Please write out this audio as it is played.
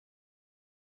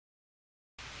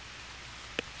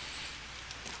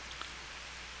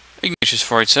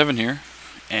Ignatius487 here,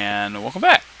 and welcome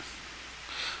back.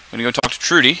 I'm gonna go talk to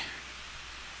Trudy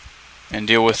and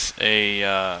deal with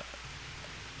a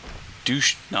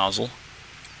douche nozzle.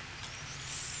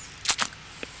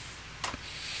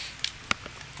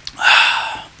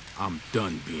 I'm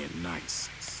done being nice.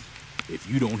 If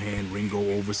you don't hand Ringo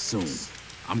over soon,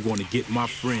 I'm going to get my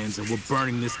friends and we're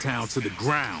burning this town to the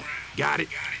ground. Got it?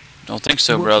 Don't think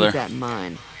so, We'll brother. keep that in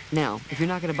mind. Now, if you're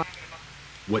not gonna buy...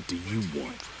 What do you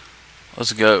want?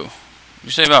 Let's go. What did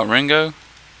you say about Ringo?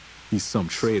 He's some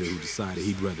traitor who decided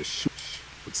he'd rather shoot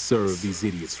but serve these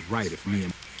idiots right if me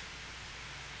and...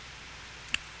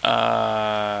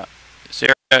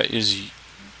 Sarah is...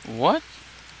 What?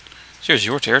 Sarah's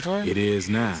your territory? It is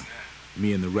now.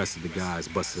 Me and the rest of the guys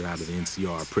busted out of the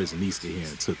NCR prison east of here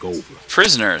and took over.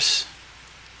 Prisoners.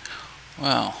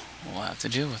 Well, we'll have to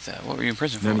deal with that. What were you in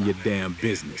prison for? None of your damn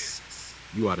business.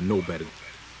 You ought to know better.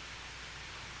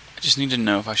 I just need to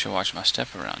know if I should watch my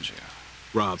step around you.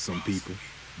 Robbed some people,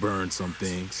 burned some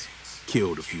things,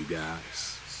 killed a few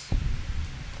guys.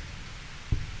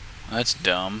 That's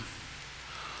dumb.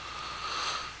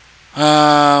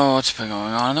 What's been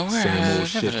going on in the world? Same old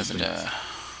shit.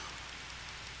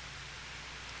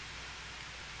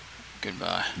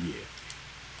 Goodbye. Yeah.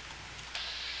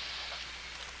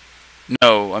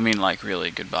 No, I mean like really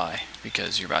goodbye,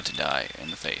 because you're about to die in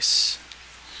the face.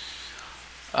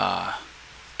 Yep.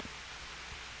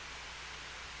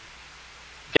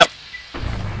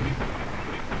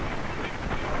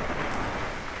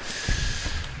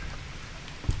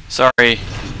 Sorry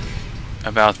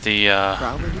about the,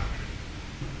 Probably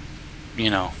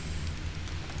you know.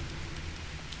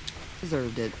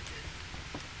 deserved it.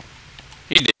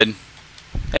 He did.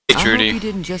 Hey, I hope Trudy. you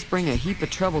didn't just bring a heap of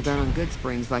trouble down on Good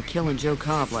Springs by killing Joe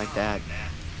Cobb like that.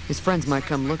 His friends might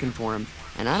come looking for him,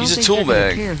 and I don't He's a think tool they're gonna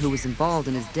bag. care who was involved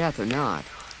in his death or not.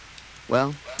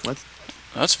 Well, let's...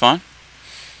 That's fine.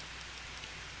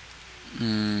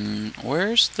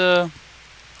 Where's the...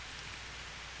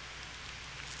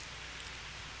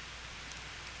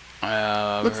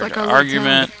 Looks like our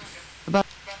argument. about...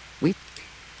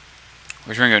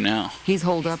 Where's Ringo now? He's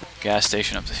holed up. Gas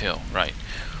station up the hill. Right.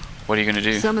 What are you gonna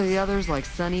do? Some of the others, like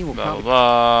Sonny, will Blah, probably...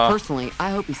 blah, blah. Personally,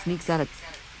 I hope he sneaks out of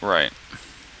Right.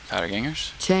 Powder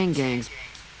gangers? chain gangs.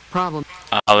 Problem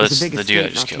Oh, was this the is big the dude I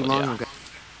escape just not too killed, long yeah. ago.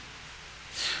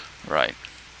 Right.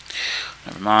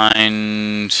 Never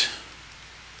mind.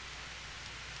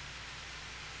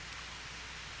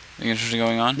 Anything interesting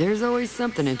going on? There's always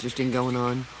something interesting going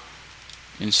on.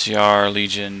 NCR,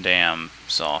 Legion, damn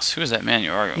sauce. Who is that man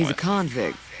you're arguing He's a with?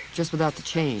 convict, just without the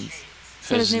chains.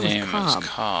 Said his name was Cobb. is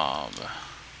Cobb.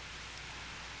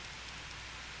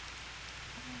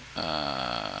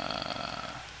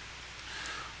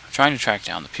 I'm trying to track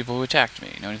down the people who attacked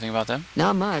me. Know anything about them?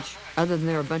 Not much, other than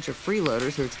they're a bunch of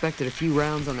freeloaders who expected a few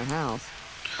rounds on the house.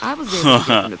 I was able to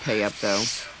get them to pay up, though.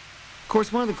 Of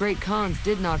course, one of the great cons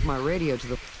did knock my radio to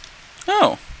the...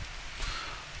 Oh.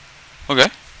 Okay.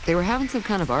 They were having some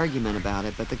kind of argument about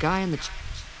it, but the guy in the...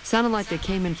 sounded like they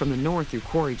came in from the north through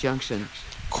Quarry Junction. If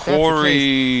that's the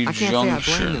Quarry case, I can't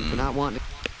say I blame them for not wanting to...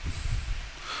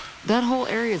 That whole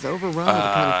area is overrun with the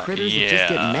kind of critters that just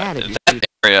get mad at you. That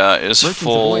area is Merchants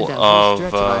full avoid that whole of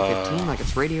stretch of I-15 like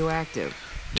it's radioactive.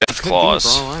 death Could be, claws.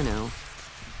 for all I know.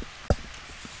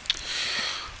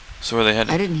 So where they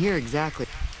headed? I didn't hear exactly.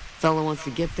 Fellow wants to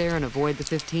get there and avoid the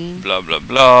 15. Blah blah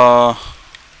blah.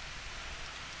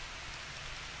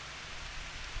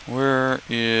 Where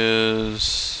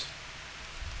is...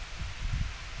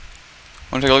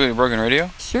 Want to take a look at your broken radio?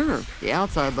 Sure, the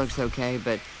outside looks okay,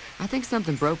 but I think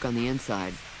something broke on the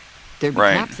inside. There'd be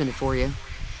Right. caps in it for you.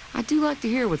 I do like to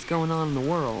hear what's going on in the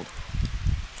world.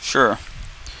 Sure.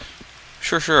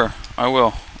 Sure. I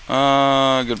will.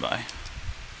 Goodbye.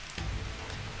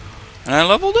 And I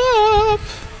leveled up!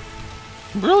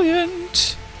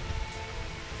 Brilliant!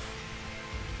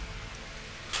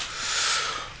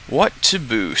 What to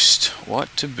boost?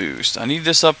 What to boost? I need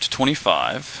this up to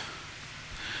 25.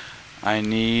 I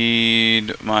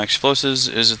need... my explosives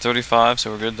is at 35,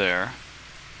 so we're good there.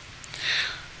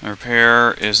 My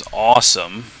repair is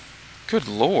awesome. Good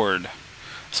lord.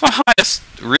 That's my highest...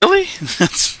 Really?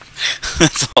 That's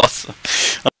awesome.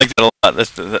 I like that a lot.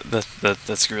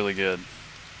 That's really good.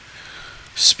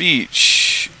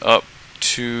 Speech up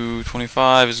to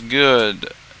 25 is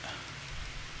good.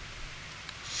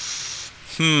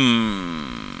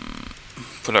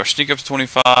 Put our sneak up to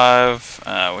 25.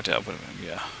 What did I put?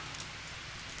 Yeah.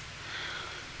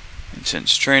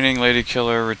 Intense training, lady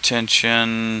killer,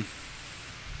 retention.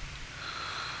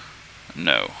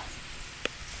 No.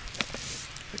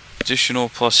 Additional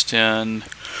plus 10.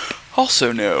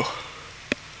 Also no.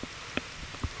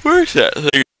 Where's that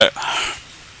thing at?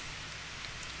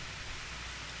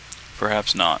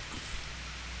 Perhaps not.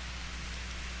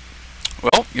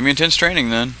 Well, give me intense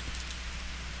training then.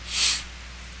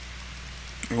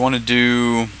 We want to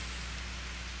do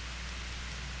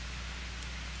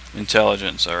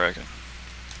intelligence, I reckon.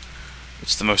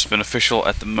 It's the most beneficial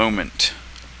at the moment.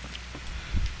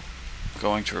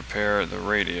 Going to repair the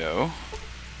radio.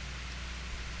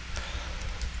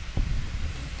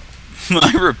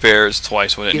 My repair is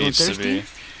twice what it Feeling needs to thirsty? be.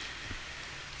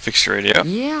 Fix the radio.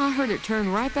 Yeah, I heard it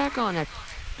turn right back on.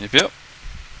 Yep.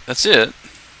 That's it.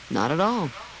 Not at all.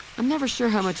 I'm never sure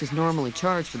how much is normally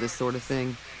charged for this sort of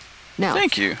thing. Now,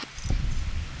 Thank you.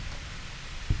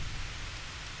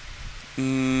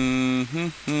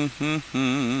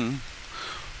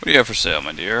 What do you have for sale,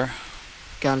 my dear?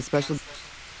 got a special...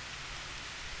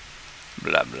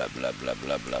 Blah, blah, blah, blah,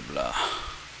 blah, blah, blah.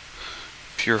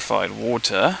 Purified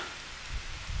water.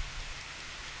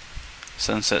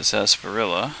 Sunset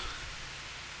sarsaparilla.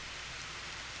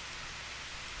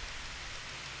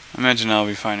 I imagine I'll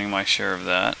be finding my share of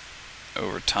that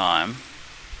over time.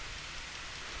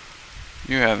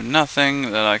 You have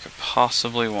nothing that I could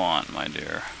possibly want, my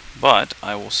dear. But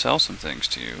I will sell some things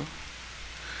to you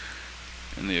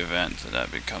in the event that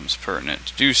that becomes pertinent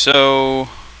to do so.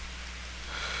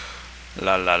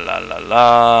 La la la la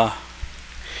la.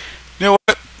 You know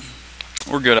what?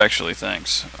 We're good, actually.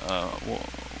 Thanks.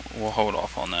 We'll hold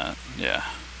off on that. Yeah.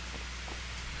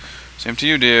 Same to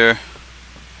you, dear.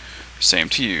 Same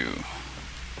to you.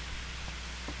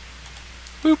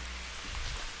 Boop.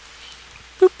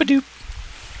 Boop-a-doop.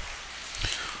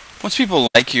 Once people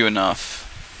like you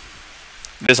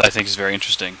enough, this I think is very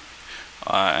interesting,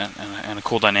 and a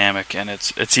cool dynamic, and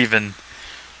it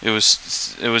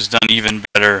was done even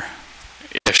better,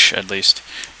 ish at least,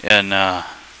 in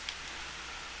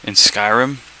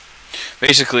Skyrim.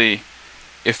 Basically,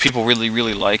 if people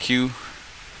really like you,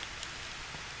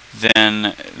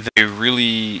 then they're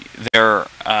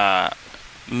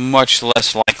much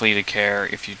less likely to care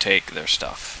if you take their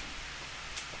stuff.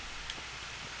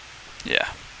 Yeah.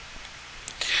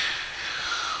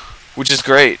 Which is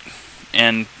great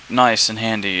and nice and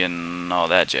handy and all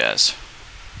that jazz.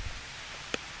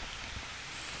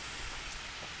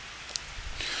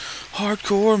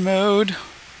 Hardcore mode.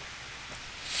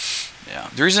 Yeah.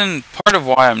 The reason, part of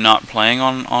why I'm not playing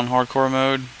on hardcore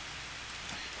mode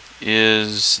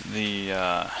is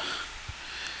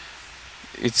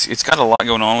it's got a lot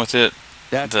going on with it.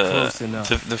 That's close enough.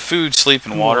 The food, sleep,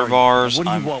 and Who water are you? bars What do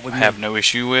you I want with have me? no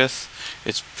issue with.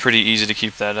 It's pretty easy to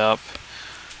keep that up,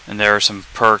 and there are some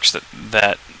perks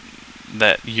that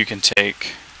you can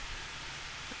take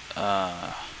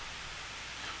that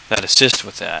assist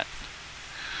with that.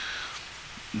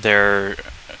 The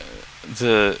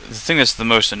thing that's the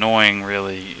most annoying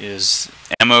really is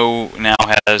ammo now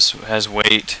has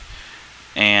weight,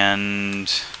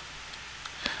 and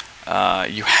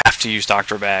you have to use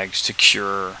doctor bags to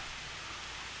cure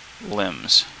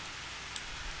limbs,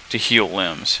 to heal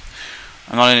limbs.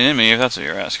 I'm not an enemy if that's what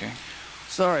you're asking.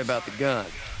 Sorry about the gun.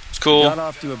 It's cool. Got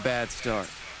off to a bad start.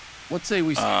 What say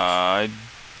we... What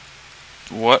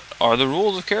are the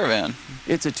rules of Caravan?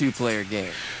 It's a two-player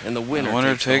game, and the winner, The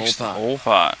winner takes the the whole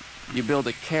pot. whole pot. You build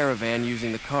a caravan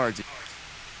using the cards.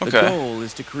 The Okay. goal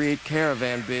is to create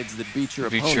caravan bids that beat your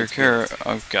Beat your opponent's bids.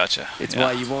 Oh, gotcha. It's Yeah.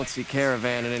 why you won't see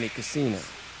caravan in any casino.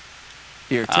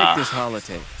 Here, take Ah. this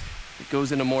holotape. It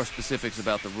goes into more specifics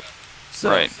about the rules. So,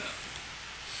 Right.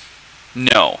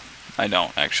 No, I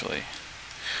don't actually.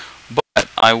 But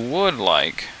I would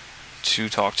like to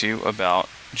talk to you about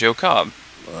Joe Cobb.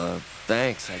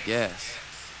 thanks, I guess.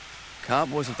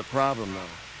 Cobb wasn't the problem, though.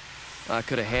 I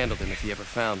could have handled him if he ever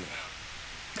found me.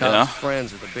 Cobb's Yeah?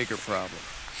 friends are the bigger problem.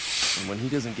 And when he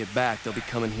doesn't get back, they'll be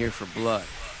coming here for blood.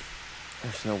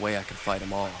 There's no way I can fight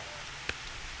them all.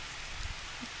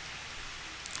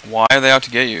 Why are they out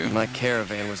to get you? My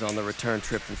caravan was on the return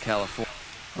trip from California.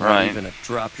 Right. Even to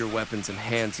drop your weapons and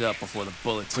hands up before the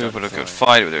bullets We started put a good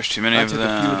flying. fight, but there's too many I of took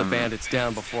them. a few of the bandits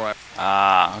down before I...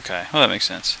 Ah, okay. Well, that makes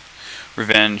sense.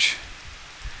 Revenge.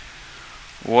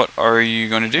 What are you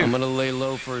going to do? I'm gonna lay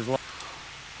low for as long...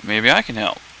 Maybe I can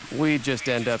help. We just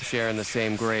end up sharing the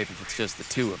same grave if it's just the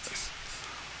two of us.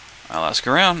 I'll ask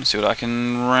around and see what I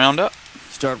can round up.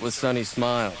 Start with Sunny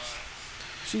Smiles.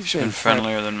 She's been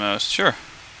friendlier than most. Sure.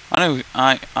 I know.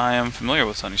 I am familiar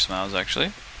with Sunny Smiles,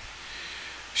 actually.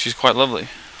 She's quite lovely.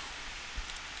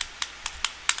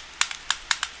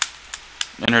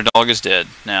 And her dog is dead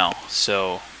now,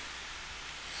 so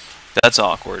that's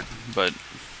awkward, but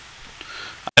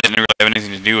I didn't really have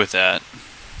anything to do with that.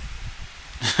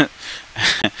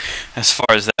 As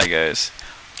far as that goes.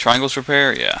 Triangles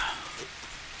repair? Yeah.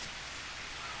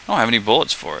 I don't have any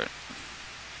bullets for it.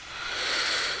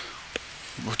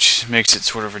 Which makes it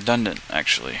sort of redundant,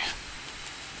 actually.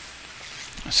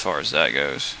 As far as that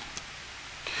goes.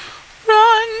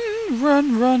 Run,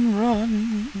 run, run,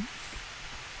 run.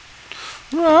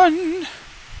 Run.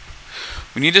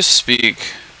 We need to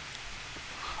speak.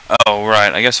 Oh,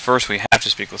 right. I guess first we have to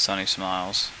speak with Sonny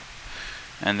Smiles.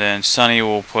 And then Sonny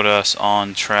will put us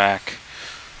on track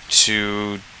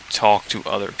to talk to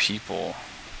other people.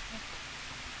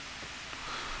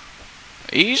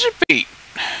 Easy Pete.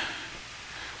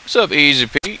 What's up, Easy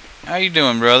Pete? How you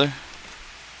doing, brother?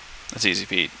 That's Easy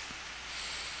Pete.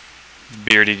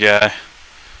 Beardy guy.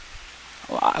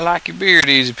 Well, I like your beard,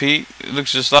 Easy Pete. It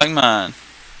looks just like mine.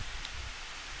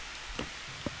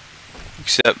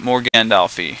 Except more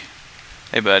Gandalfy.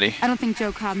 Hey, buddy. I don't think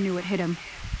Joe Cobb knew what hit him.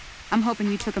 I'm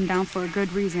hoping you took him down for a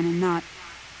good reason and not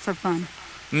for fun.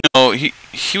 No, he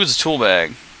was a tool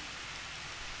bag.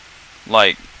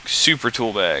 Like, super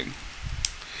tool bag.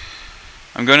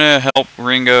 I'm gonna help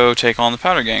Ringo take on the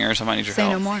Powder Gangers. I might need your help.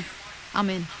 Say no more. I'm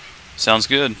in. Sounds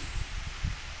good.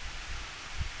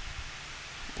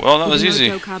 Well, that was easy.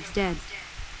 Joe Cobb's dead.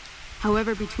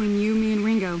 However, between you, me, and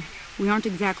Ringo, we aren't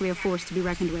exactly a force to be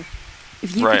reckoned with.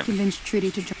 If you could convince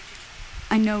Trudy to join,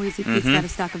 I know Easy Pete's got a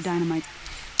stock of dynamite.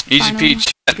 Easy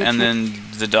Pete, Chet, and then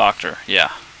the doctor.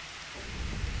 Yeah.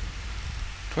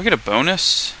 Do I get a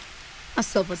bonus? A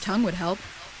silver tongue would help.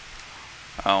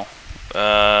 Oh.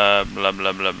 Blah, blah,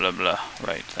 blah, blah, blah.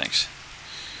 Right, thanks.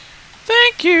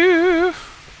 Thank you!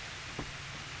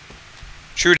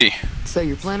 Trudy. So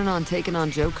you're planning on taking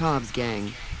on Joe Cobb's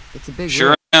gang. It's a big Sure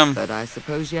risk, am. but I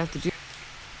suppose you have to do...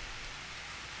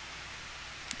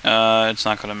 It's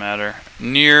not gonna matter.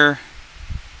 Near...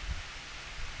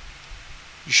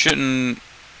 You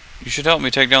should help me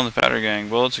take down the Powder Gang.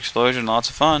 Bullets, explosion, lots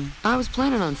of fun. I was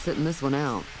planning on sitting this one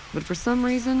out, but for some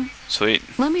reason... Sweet.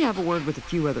 Let me have a word with a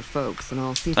few other folks, and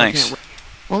I'll see if Thanks. I can't...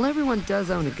 While everyone does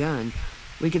own a gun,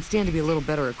 we could stand to be a little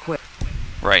better equipped.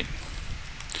 Right.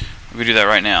 We can do that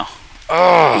right now.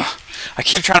 Ugh! I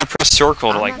keep trying to press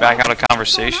circle to, like, back out of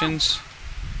conversations.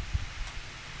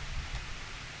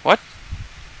 What?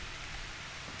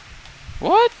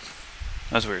 What?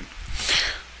 That's weird.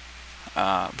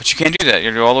 But you can't do that. You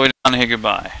have to go all the way down and hit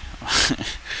goodbye.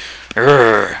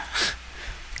 Urgh.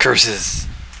 Curses.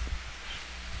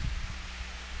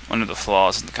 One of the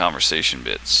flaws in the conversation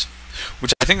bits.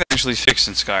 Which I think they actually fixed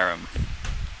in Skyrim.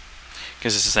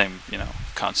 Because it's the same, you know,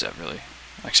 concept, really.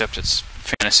 Except it's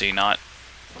fantasy, not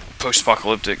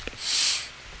post-apocalyptic.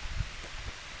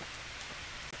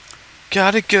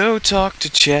 Gotta go talk to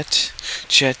Chet.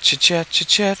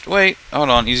 Chet. Wait, hold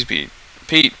on, Easy Pete.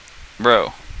 Pete,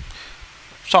 bro.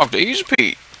 Talk to Easy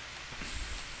Pete.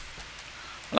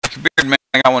 I like your beard, man.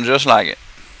 I got one just like it.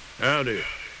 Howdy.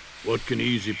 What can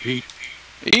Easy Pete?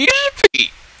 Easy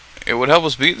Pete. It would help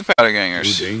us beat the Powder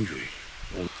Gangers. Too dangerous.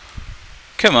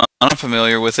 Come on, I'm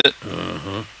familiar with it.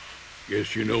 Uh-huh.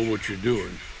 Guess you know what you're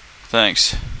doing.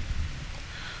 Thanks.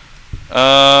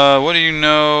 What do you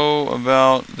know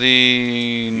about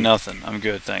the... Nothing. I'm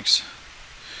good, thanks.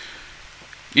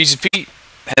 Easy Pete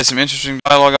has some interesting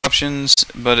dialogue options,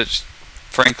 but it's...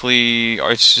 Frankly,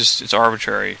 it's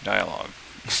arbitrary dialogue.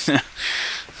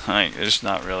 Like, there's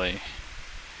not really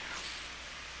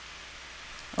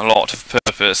a lot of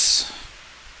purpose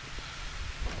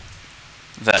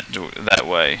that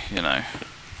way, you know.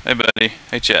 Hey, buddy.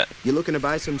 Hey, Chet. You looking to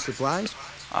buy some supplies?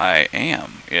 I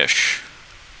am-ish.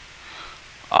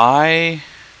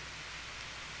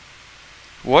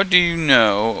 What do you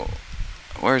know?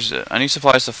 Where's it? I need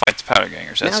supplies to fight the Powder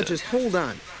Gangers. That's now it. just hold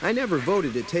on. I never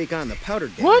voted to take on the Powder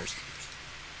Gangers. What?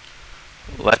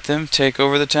 Let them take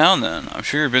over the town then. I'm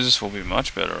sure your business will be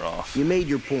much better off. You made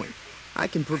your point. I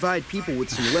can provide people with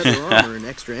some leather armor and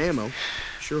extra ammo.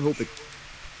 Sure hope it...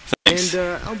 Thanks.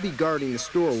 And I'll be guarding the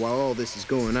store while all this is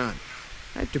going on.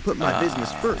 I have to put my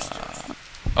business first.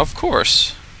 Of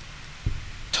course.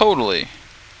 Totally.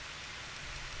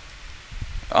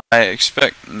 I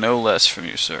expect no less from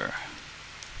you, sir.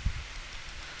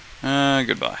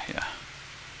 Goodbye, yeah.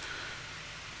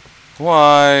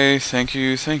 Why, thank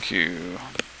you, thank you.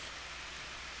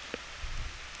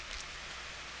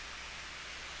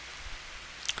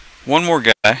 One more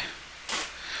guy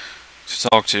to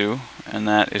talk to, and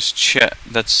that is Chet.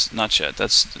 That's not Chet,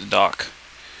 that's the Doc.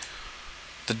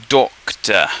 The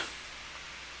Doctor.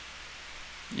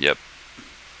 Yep.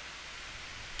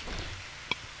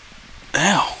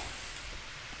 Ow.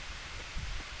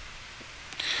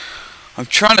 I'm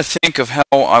trying to think of how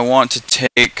I want to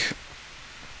take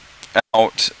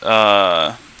out,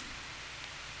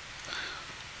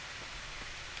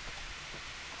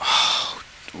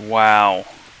 wow.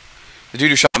 The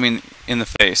dude who shot me in the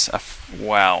face.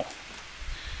 Wow.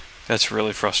 That's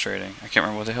really frustrating. I can't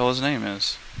remember what the hell his name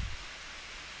is.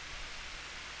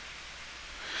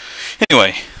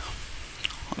 Anyway,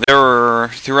 there are,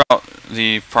 throughout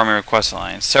the primary quest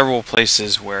line, several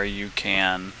places where you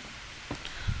can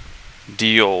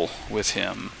deal with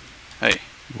him. Hey.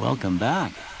 Welcome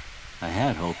back. I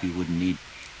had hoped you wouldn't need...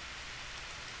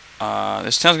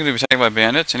 This town's going to be attacked by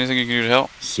bandits. Anything you can do to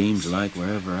help? Seems like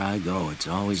wherever I go, it's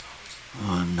always...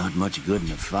 Oh, I'm not much good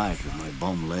in a fight with my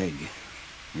bum leg.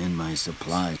 And my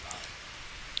supplies.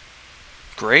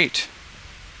 Great.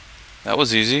 That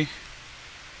was easy.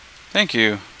 Thank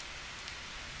you.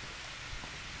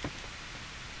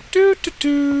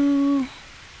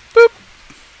 Boop.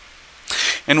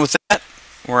 And with that,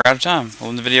 we're out of time. We'll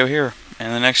end the video here.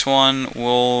 And the next one,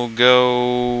 we'll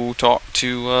go talk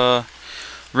to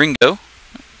Ringo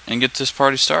and get this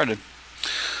party started.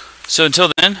 So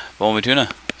until then, Bumblebee Tuna.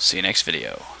 See you next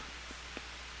video.